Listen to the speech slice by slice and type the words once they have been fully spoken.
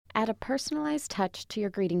Add a personalized touch to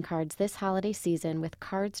your greeting cards this holiday season with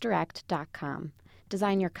cardsdirect.com.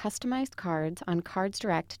 Design your customized cards on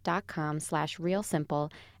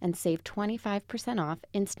cardsdirect.com/realsimple and save 25% off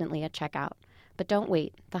instantly at checkout. But don't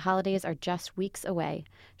wait. The holidays are just weeks away.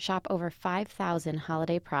 Shop over 5,000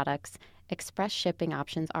 holiday products. Express shipping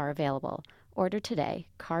options are available. Order today.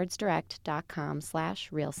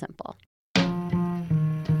 cardsdirect.com/realsimple.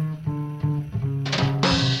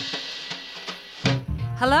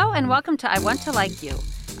 Hello and welcome to I Want to Like You,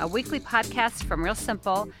 a weekly podcast from Real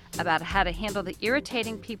Simple about how to handle the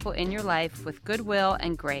irritating people in your life with goodwill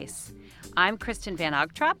and grace. I'm Kristen Van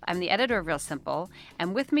Ogtrop. I'm the editor of Real Simple,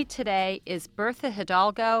 and with me today is Bertha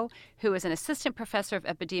Hidalgo, who is an assistant professor of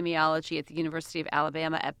epidemiology at the University of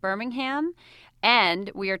Alabama at Birmingham,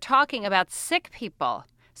 and we are talking about sick people.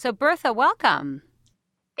 So Bertha, welcome.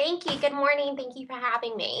 Thank you. Good morning. Thank you for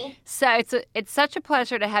having me. So it's such a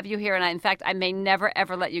pleasure to have you here. And in fact, I may never,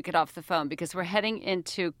 ever let you get off the phone because we're heading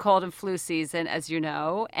into cold and flu season, as you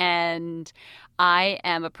know. And I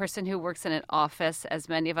am a person who works in an office, as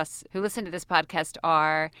many of us who listen to this podcast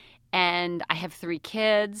are. And I have 3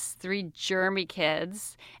 kids, 3 germy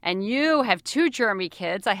kids. And you have 2 germy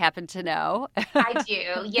kids, I happen to know. I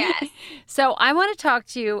do, yes. So I want to talk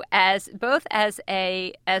to you both as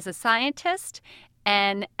a scientist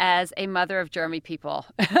and as a mother of germy people.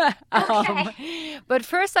 Okay. But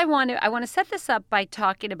first, I want to set this up by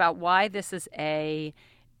talking about why this is a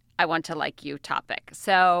I Want to Like You topic.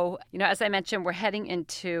 So, as I mentioned, we're heading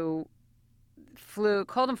into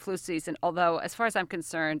cold and flu season, although as far as I'm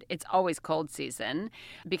concerned, it's always cold season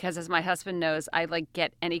because, as my husband knows, I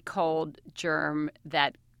get any cold germ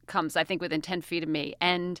that comes, I think, within 10 feet of me.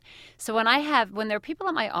 And so when there are people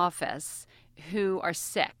at my office who are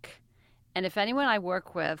sick, and if anyone I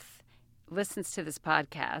work with listens to this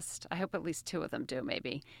podcast, I hope at least 2 of them do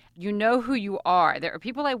maybe, you know who you are. There are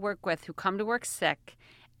people I work with who come to work sick,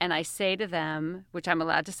 and I say to them, which I'm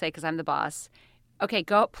allowed to say because I'm the boss, okay,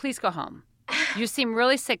 please go home. You seem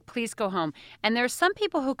really sick, please go home. And there are some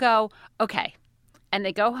people who go, okay, and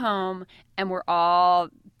they go home, and we're all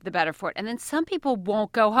the better for it. And then some people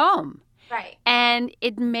won't go home. Right. And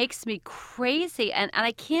it makes me crazy. And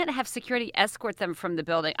I can't have security escort them from the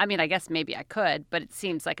building. I mean, I guess maybe I could, but it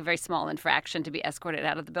seems like a very small infraction to be escorted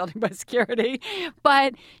out of the building by security.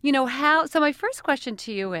 But, so my first question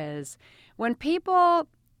to you is, when people,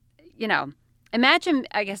 imagine,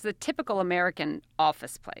 I guess, the typical American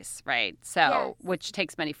office place, right? So, yes. Which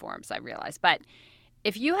takes many forms, I realize. But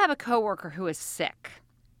if you have a coworker who is sick,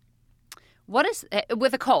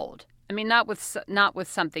 with a cold, I mean, not with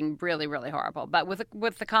something really, really horrible, but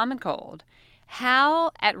with the common cold,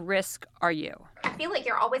 how at risk are you? I feel like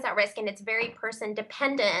you're always at risk, and it's very person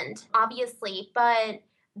dependent, obviously. But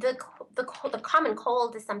the common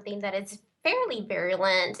cold is something that is fairly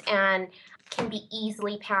virulent and can be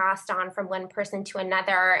easily passed on from one person to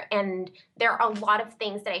another. And there are a lot of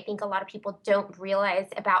things that I think a lot of people don't realize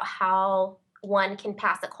about how one can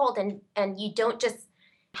pass a cold, and you don't just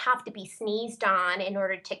have to be sneezed on in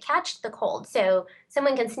order to catch the cold. So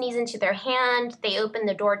someone can sneeze into their hand, they open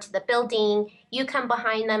the door to the building, you come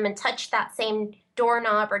behind them and touch that same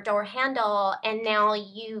doorknob or door handle, and now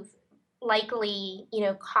you've likely,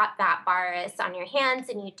 caught that virus on your hands,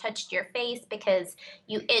 and you touched your face because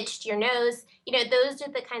you itched your nose. Those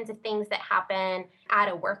are the kinds of things that happen at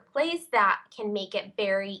a workplace that can make it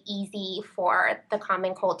very easy for the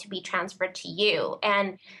common cold to be transferred to you.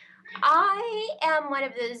 And I am one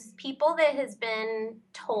of those people that has been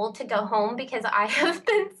told to go home because I have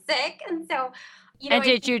been sick. And so, And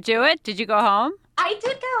did you do it? Did you go home? I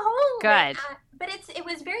did go home. Good. But it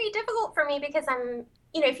was very difficult for me because I'm,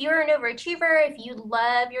 if you're an overachiever, if you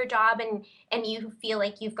love your job and you feel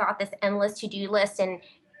like you've got this endless to-do list, and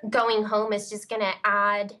going home is just going to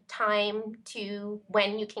add time to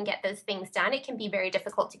when you can get those things done, it can be very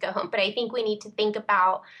difficult to go home. But I think we need to think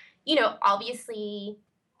about, obviously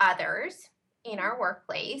others in our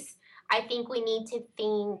workplace. I think we need to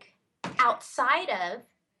think outside of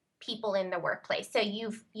people in the workplace. So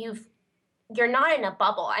you're not in a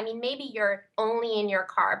bubble. I mean, maybe you're only in your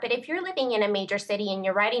car, but if you're living in a major city and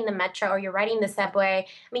you're riding the metro or you're riding the subway,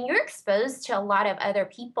 I mean, you're exposed to a lot of other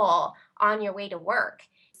people on your way to work.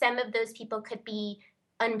 Some of those people could be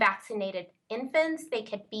unvaccinated infants, they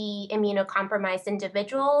could be immunocompromised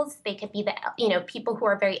individuals, they could be the people who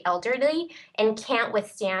are very elderly and can't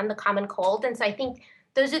withstand the common cold. And so I think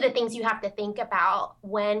those are the things you have to think about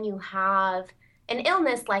when you have an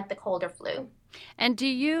illness like the cold or flu. And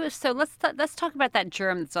so let's talk about that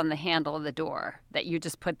germ that's on the handle of the door that you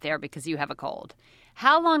just put there because you have a cold.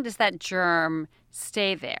 How long does that germ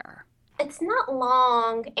stay there? it's not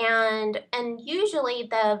long, and usually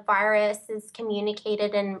the virus is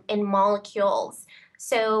communicated in molecules.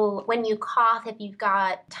 So when you cough, if you've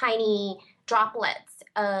got tiny droplets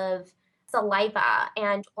of saliva,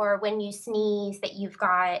 and or when you sneeze that you've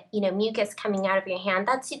got, mucus coming out of your hand,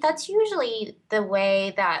 that's usually the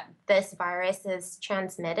way that this virus is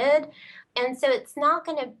transmitted. And so it's not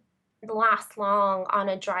going to last long on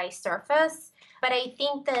a dry surface. But I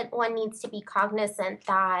think that one needs to be cognizant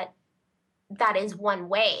that that is one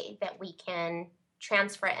way that we can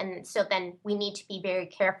transfer it. And so then we need to be very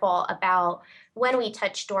careful about when we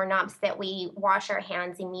touch doorknobs that we wash our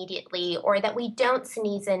hands immediately, or that we don't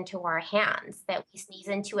sneeze into our hands, that we sneeze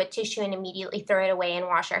into a tissue and immediately throw it away and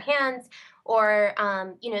wash our hands. Or,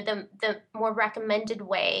 the more recommended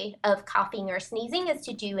way of coughing or sneezing is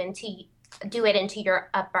to do it into your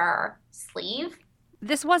upper sleeve.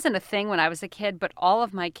 This wasn't a thing when I was a kid, but all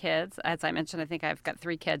of my kids, as I mentioned, I think I've got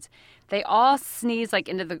 3 kids, they all sneeze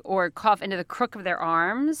or cough into the crook of their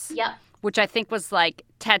arms. Yep. Which I think was like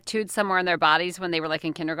tattooed somewhere in their bodies when they were like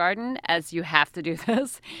in kindergarten, as you have to do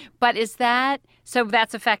this. But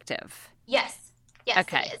that's effective? Yes. Yes,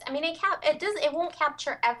 okay. It is. I mean, it won't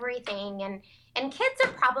capture everything, and kids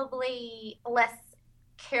are probably less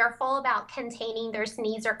careful about containing their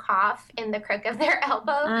sneeze or cough in the crook of their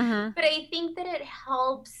elbow. Mm-hmm. But I think that it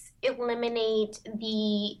helps eliminate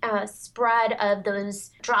the spread of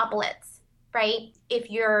those droplets, right?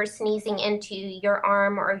 If you're sneezing into your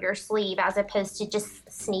arm or your sleeve as opposed to just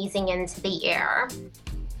sneezing into the air.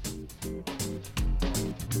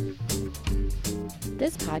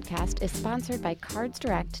 This podcast is sponsored by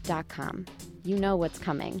CardsDirect.com. You know what's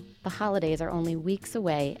coming. The holidays are only weeks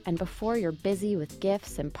away, and before you're busy with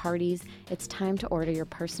gifts and parties, it's time to order your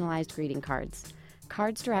personalized greeting cards.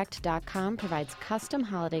 CardsDirect.com provides custom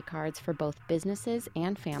holiday cards for both businesses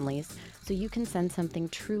and families, so you can send something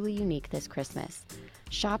truly unique this Christmas.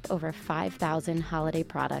 Shop over 5,000 holiday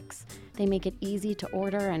products. They make it easy to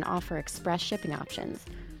order and offer express shipping options.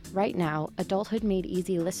 Right now, Adulthood Made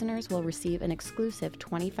Easy listeners will receive an exclusive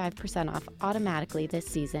 25% off automatically this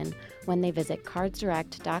season when they visit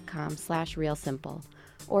cardsdirect.com/realsimple.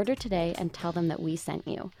 Order today and tell them that we sent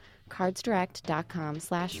you.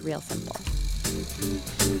 cardsdirect.com/realsimple.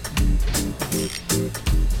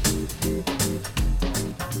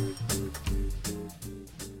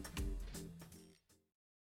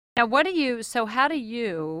 Now, how do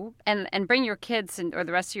you, and bring your kids or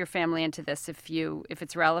the rest of your family into this if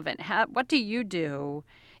it's relevant, what do you do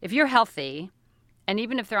if you're healthy, and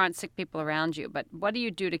even if there aren't sick people around you, but what do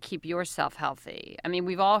you do to keep yourself healthy? I mean,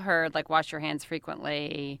 we've all heard, like, wash your hands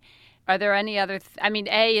frequently. Are there any other,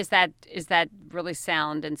 is that really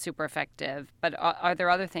sound and super effective, but are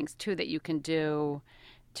there other things, too, that you can do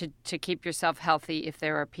to keep yourself healthy if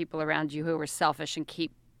there are people around you who are selfish and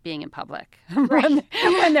keep being in public right.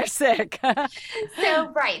 when they're sick?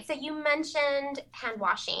 So you mentioned hand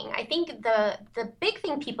washing. I think the big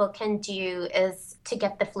thing people can do is to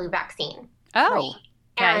get the flu vaccine. Oh, right?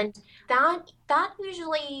 Okay. And that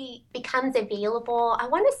usually becomes available, I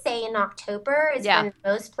want to say in October is when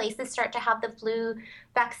most places start to have the flu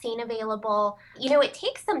vaccine available. It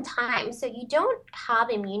takes some time. So you don't have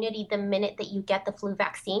immunity the minute that you get the flu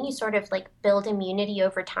vaccine. You sort of like build immunity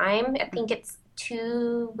over time. I think it's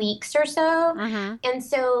 2 weeks or so. Mm-hmm. And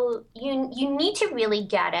so you need to really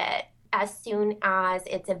get it as soon as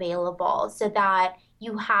it's available so that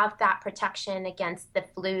you have that protection against the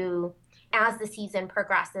flu as the season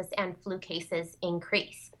progresses and flu cases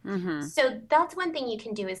increase. Mm-hmm. So that's one thing you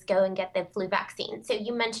can do is go and get the flu vaccine. So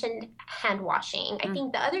you mentioned hand washing. I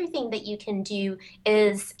think the other thing that you can do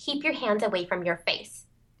is keep your hands away from your face.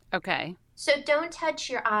 Okay. So don't touch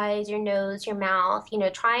your eyes, your nose, your mouth.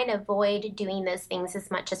 Try and avoid doing those things as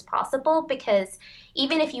much as possible, because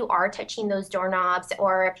even if you are touching those doorknobs,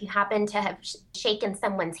 or if you happen to have shaken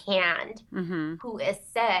someone's hand who is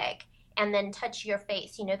sick and then touch your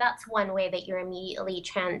face, that's one way that you're immediately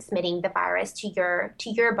transmitting the virus to your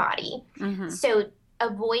body. Mm-hmm. So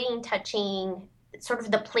avoiding touching sort of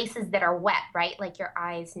the places that are wet, right? Like your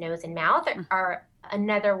eyes, nose, and mouth are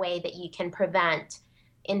another way that you can prevent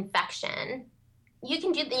infection. You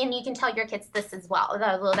can do, and you can tell your kids this as well,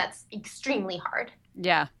 although that's extremely hard.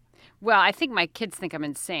 Yeah. Well, I think my kids think I'm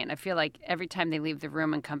insane. I feel like every time they leave the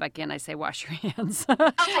room and come back in, I say, wash your hands.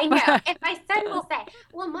 Oh, I know. And my son will say,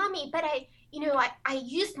 well, Mommy, but I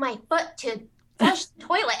used my foot to flush the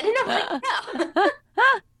toilet. And I'm like, no.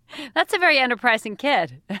 That's a very enterprising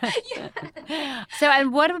kid. Yeah. So,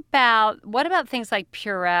 and what about things like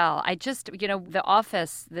Purell? I just, The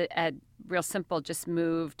Office real simple, just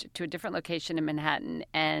moved to a different location in Manhattan,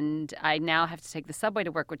 and I now have to take the subway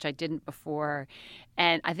to work, which I didn't before.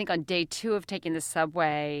 And I think on day 2 of taking the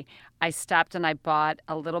subway, I stopped and I bought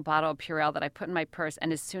a little bottle of Purell that I put in my purse.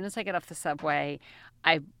 And as soon as I get off the subway,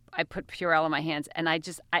 I put Purell in my hands, and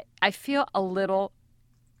I feel a little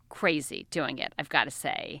crazy doing it, I've got to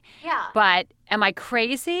say. Yeah. But am I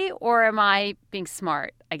crazy or am I being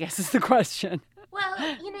smart, I guess is the question. Well,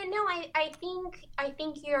 no, I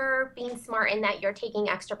think you're being smart in that you're taking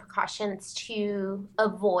extra precautions to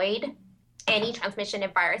avoid any transmission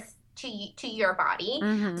of virus to your body.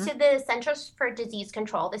 Mm-hmm. So the Centers for Disease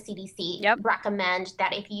Control, the CDC, recommend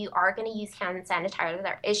that if you are going to use hand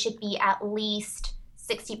sanitizer, it should be at least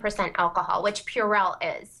 60% alcohol, which Purell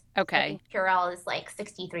is. Okay. I think Purell is like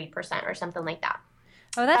 63% or something like that.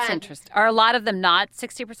 Oh, that's interesting. Are a lot of them not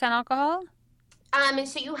 60% alcohol? And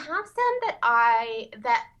so you have some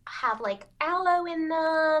that have like aloe in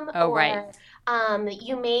them. Oh, or, right.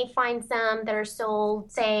 You may find some that are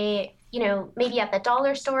sold, say, maybe at the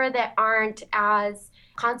dollar store that aren't as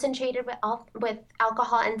concentrated with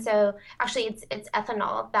alcohol. And so actually it's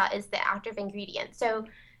ethanol that is the active ingredient. So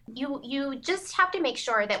you just have to make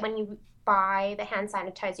sure that when you buy the hand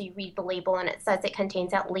sanitizer, you read the label and it says it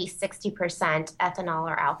contains at least 60% ethanol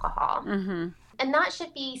or alcohol. Mm-hmm. And that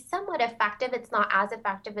should be somewhat effective. It's not as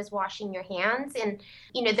effective as washing your hands. And,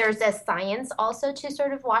 there's a science also to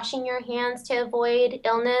sort of washing your hands to avoid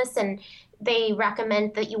illness. And they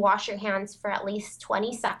recommend that you wash your hands for at least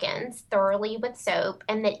 20 seconds thoroughly with soap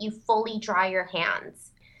and that you fully dry your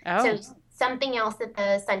hands. Oh. So something else that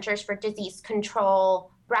the Centers for Disease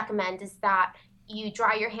Control recommend is that you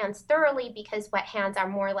dry your hands thoroughly because wet hands are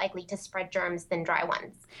more likely to spread germs than dry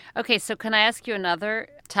ones. Okay, so can I ask you another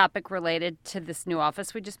topic related to this new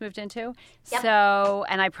office we just moved into? Yep. So,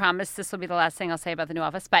 and I promise this will be the last thing I'll say about the new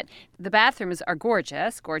office, but the bathrooms are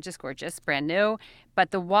gorgeous, gorgeous, gorgeous, brand new,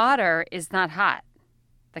 but the water is not hot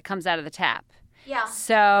that comes out of the tap. Yeah.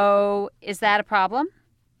 So is that a problem?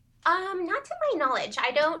 Not to my knowledge.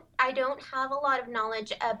 I don't have a lot of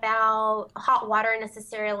knowledge about hot water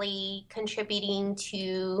necessarily contributing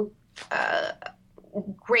to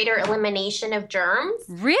greater elimination of germs.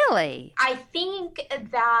 Really? I think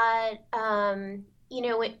that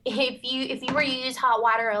if you were to use hot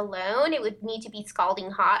water alone, it would need to be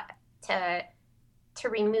scalding hot to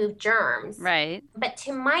remove germs. Right. But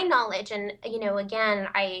to my knowledge, and again,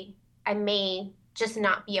 I may just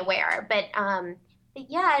not be aware, but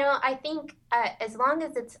yeah, I think as long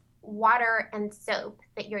as it's water and soap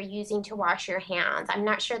that you're using to wash your hands, I'm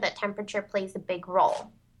not sure that temperature plays a big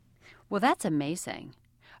role. Well, that's amazing.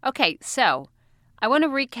 Okay, so I want to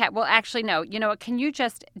recap. Well, actually, no. You know what?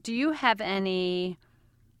 Do you have any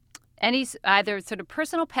either sort of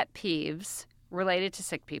personal pet peeves related to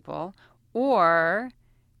sick people or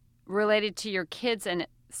related to your kids and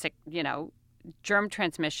sick, germ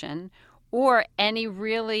transmission, or any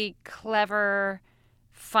really clever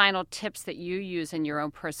final tips that you use in your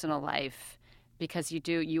own personal life, because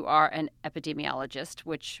you are an epidemiologist,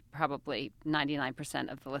 which probably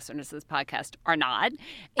 99% of the listeners of this podcast are not.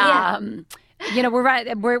 Yeah.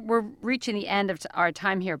 We're reaching the end of our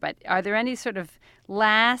time here, but are there any sort of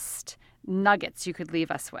last nuggets you could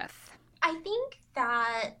leave us with? I think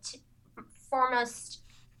that foremost,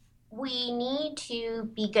 we need to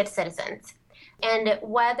be good citizens. And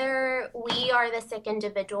whether we are the sick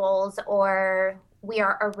individuals or we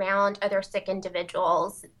are around other sick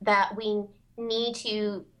individuals, that we need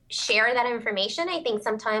to share that information. I think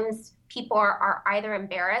sometimes people are either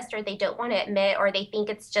embarrassed or they don't want to admit, or they think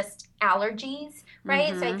it's just allergies,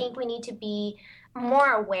 right? Mm-hmm. So I think we need to be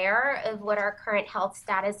more aware of what our current health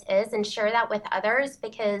status is and share that with others,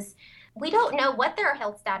 because we don't know what their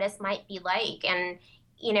health status might be like. And,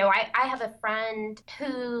 I have a friend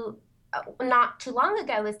who not too long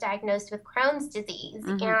ago was diagnosed with Crohn's disease.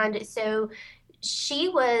 Mm-hmm. And so she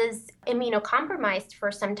was immunocompromised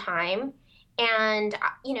for some time. And,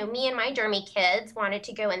 me and my germy kids wanted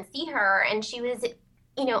to go and see her. And she was,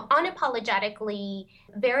 unapologetically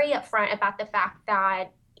very upfront about the fact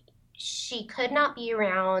that she could not be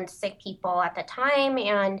around sick people at the time.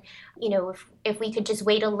 And, if we could just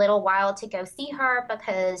wait a little while to go see her,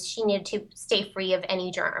 because she needed to stay free of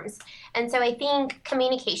any germs. And so I think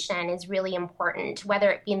communication is really important,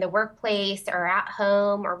 whether it be in the workplace or at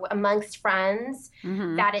home or amongst friends,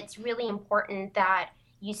 Mm-hmm. that it's really important that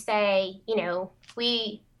you say,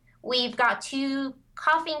 we've got 2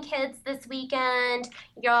 coughing kids this weekend.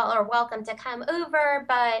 Y'all are welcome to come over,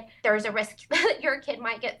 but there's a risk that your kid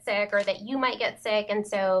might get sick or that you might get sick. And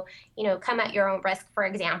so, come at your own risk, for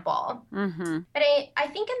example. Mm-hmm. But I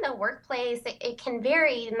think in the workplace, it can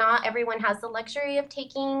vary. Not everyone has the luxury of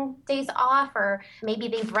taking days off, or maybe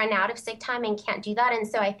they've run out of sick time and can't do that. And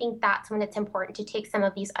so I think that's when it's important to take some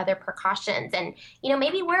of these other precautions and,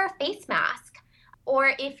 maybe wear a face mask.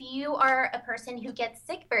 Or if you are a person who gets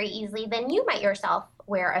sick very easily, then you might yourself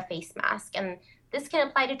wear a face mask. And this can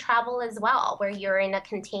apply to travel as well, where you're in a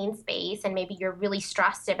contained space and maybe you're really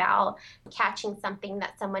stressed about catching something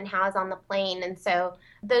that someone has on the plane. And so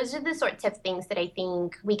those are the sorts of things that I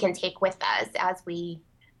think we can take with us as we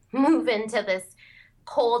move into this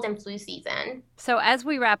cold and flu season. So as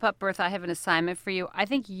we wrap up, Bertha, I have an assignment for you. I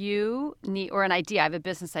think you need, or an idea, I have a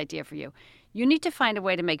business idea for you. You need to find a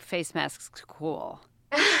way to make face masks cool.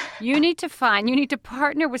 You need to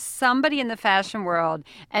partner with somebody in the fashion world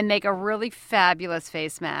and make a really fabulous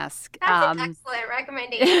face mask. That's an excellent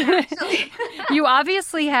recommendation, actually. You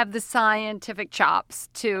obviously have the scientific chops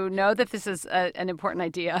to know that this is an important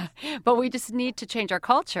idea, but we just need to change our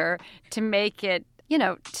culture to make it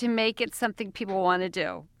something people want to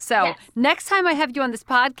do. So yes. Next time I have you on this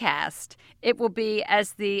podcast, it will be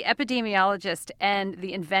as the epidemiologist and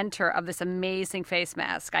the inventor of this amazing face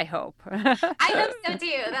mask, I hope. I hope so,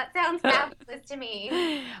 too. That sounds fabulous to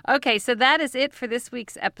me. Okay, so that is it for this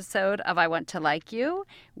week's episode of I Want to Like You.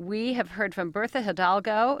 We have heard from Bertha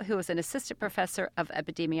Hidalgo, who is an assistant professor of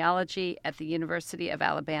epidemiology at the University of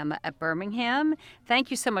Alabama at Birmingham. Thank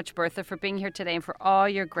you so much, Bertha, for being here today and for all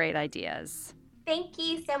your great ideas. Thank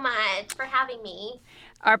you so much for having me.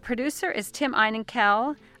 Our producer is Tim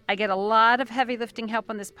Einenkel. I get a lot of heavy lifting help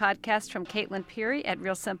on this podcast from Caitlin Peary at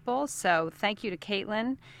Real Simple, so thank you to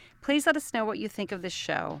Caitlin. Please let us know what you think of this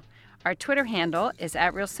show. Our Twitter handle is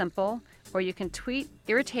 @RealSimple, or you can tweet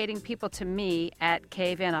irritating people to me at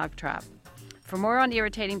 @KVanOgtrop. For more on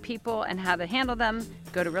irritating people and how to handle them,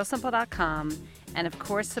 go to realsimple.com, and of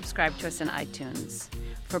course, subscribe to us in iTunes.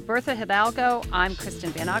 For Bertha Hidalgo, I'm Kristen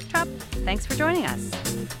Van Ogtrop. Thanks for joining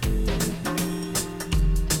us.